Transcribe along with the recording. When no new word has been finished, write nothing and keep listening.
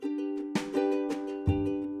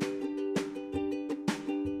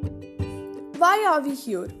Why are we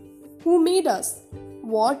here? Who made us?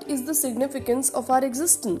 What is the significance of our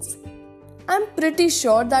existence? I'm pretty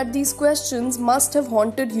sure that these questions must have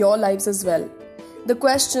haunted your lives as well. The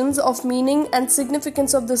questions of meaning and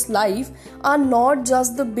significance of this life are not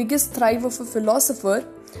just the biggest thrive of a philosopher,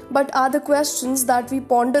 but are the questions that we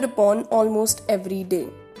ponder upon almost every day.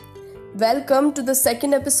 Welcome to the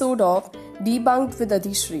second episode of Debunked with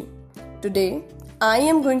Adhishri. Today, I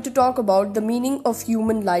am going to talk about the meaning of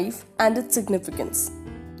human life and its significance.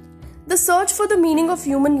 The search for the meaning of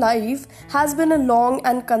human life has been a long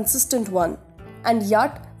and consistent one, and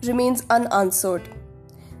yet remains unanswered.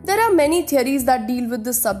 There are many theories that deal with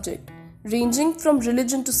this subject, ranging from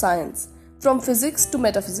religion to science, from physics to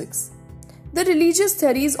metaphysics. The religious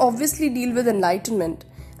theories obviously deal with enlightenment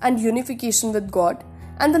and unification with God,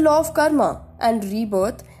 and the law of karma and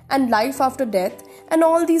rebirth and life after death, and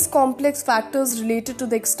all these complex factors related to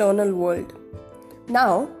the external world.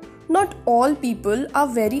 Now, not all people are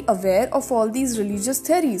very aware of all these religious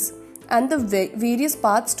theories and the various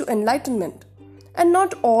paths to enlightenment. And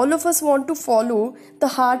not all of us want to follow the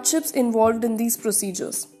hardships involved in these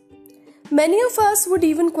procedures. Many of us would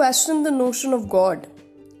even question the notion of God.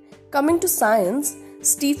 Coming to science,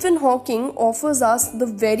 Stephen Hawking offers us the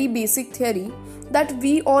very basic theory that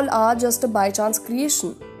we all are just a by-chance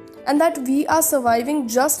creation, and that we are surviving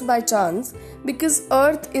just by chance because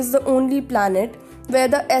Earth is the only planet where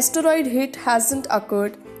the asteroid hit hasn't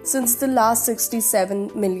occurred since the last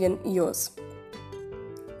 67 million years.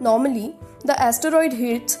 Normally, the asteroid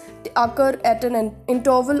hits occur at an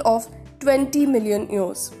interval of 20 million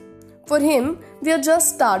years. For him, we are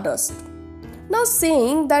just stardust. Now,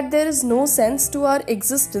 saying that there is no sense to our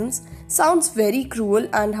existence sounds very cruel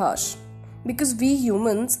and harsh, because we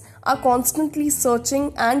humans are constantly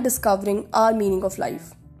searching and discovering our meaning of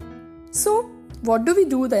life. So, what do we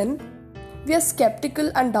do then? We are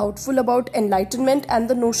skeptical and doubtful about enlightenment and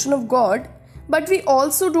the notion of God, but we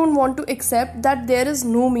also don't want to accept that there is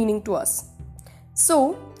no meaning to us.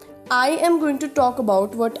 So, I am going to talk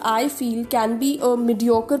about what I feel can be a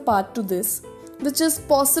mediocre path to this, which is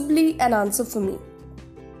possibly an answer for me.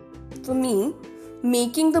 For me,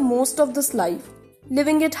 making the most of this life,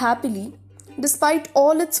 living it happily, despite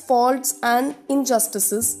all its faults and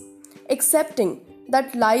injustices, accepting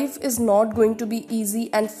that life is not going to be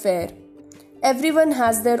easy and fair. Everyone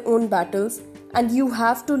has their own battles, and you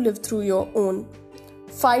have to live through your own.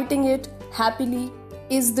 Fighting it happily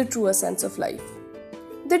is the truer sense of life.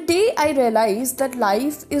 The day I realized that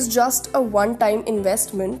life is just a one-time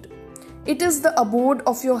investment, it is the abode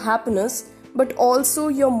of your happiness, but also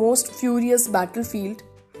your most furious battlefield,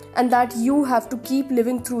 and that you have to keep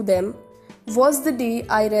living through them, was the day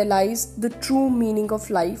I realized the true meaning of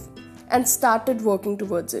life and started working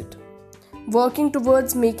towards it. Working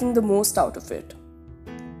towards making the most out of it.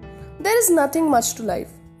 There is nothing much to life.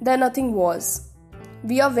 There nothing was.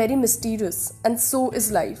 We are very mysterious, and so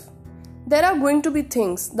is life. There are going to be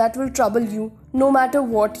things that will trouble you no matter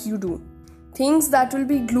what you do. Things that will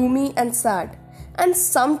be gloomy and sad, and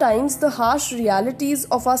sometimes the harsh realities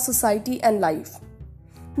of our society and life.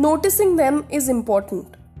 Noticing them is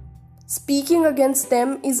important. Speaking against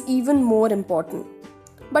them is even more important.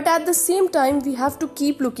 But at the same time, we have to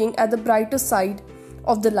keep looking at the brighter side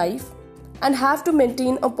of the life and have to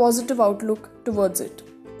maintain a positive outlook towards it.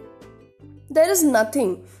 There is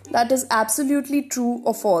nothing that is absolutely true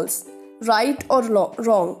or false, right or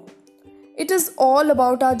wrong. It is all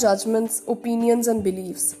about our judgments, opinions, and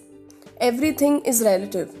beliefs. Everything is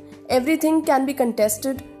relative. Everything can be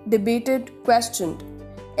contested, debated, questioned.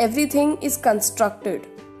 Everything is constructed.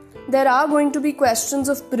 There are going to be questions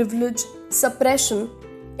of privilege, suppression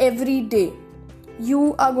every day.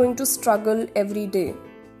 You are going to struggle every day.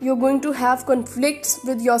 You're going to have conflicts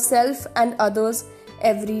with yourself and others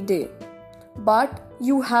every day. But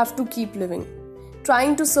you have to keep living,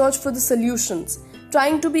 trying to search for the solutions,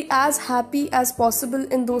 trying to be as happy as possible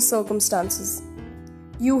in those circumstances.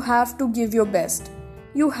 You have to give your best.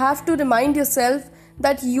 You have to remind yourself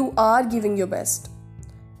that you are giving your best.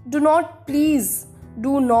 Do not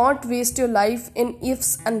waste your life in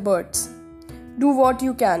ifs and buts. Do what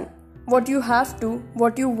you can, what you have to,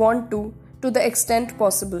 what you want to the extent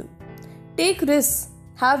possible. Take risks,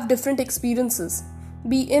 have different experiences,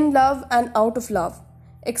 be in love and out of love.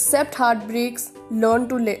 Accept heartbreaks, learn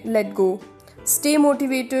to let go. Stay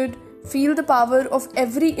motivated, feel the power of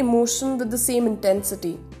every emotion with the same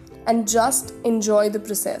intensity, and just enjoy the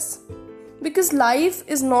process. Because life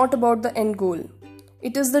is not about the end goal.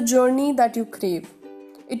 It is the journey that you crave.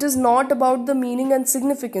 It is not about the meaning and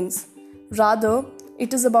significance. Rather,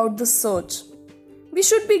 it is about the search. We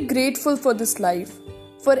should be grateful for this life,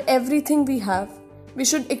 for everything we have, We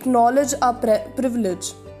should acknowledge our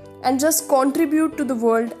privilege and just contribute to the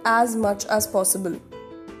world as much as possible.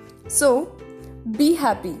 So, be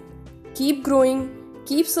happy, keep growing,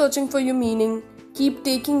 keep searching for your meaning, keep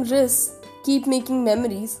taking risks, keep making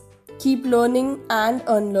memories, keep learning and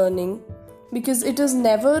unlearning, because it is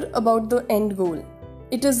never about the end goal.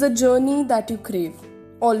 It is the journey that you crave,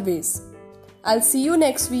 always. I'll see you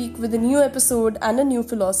next week with a new episode and a new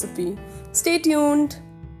philosophy. Stay tuned.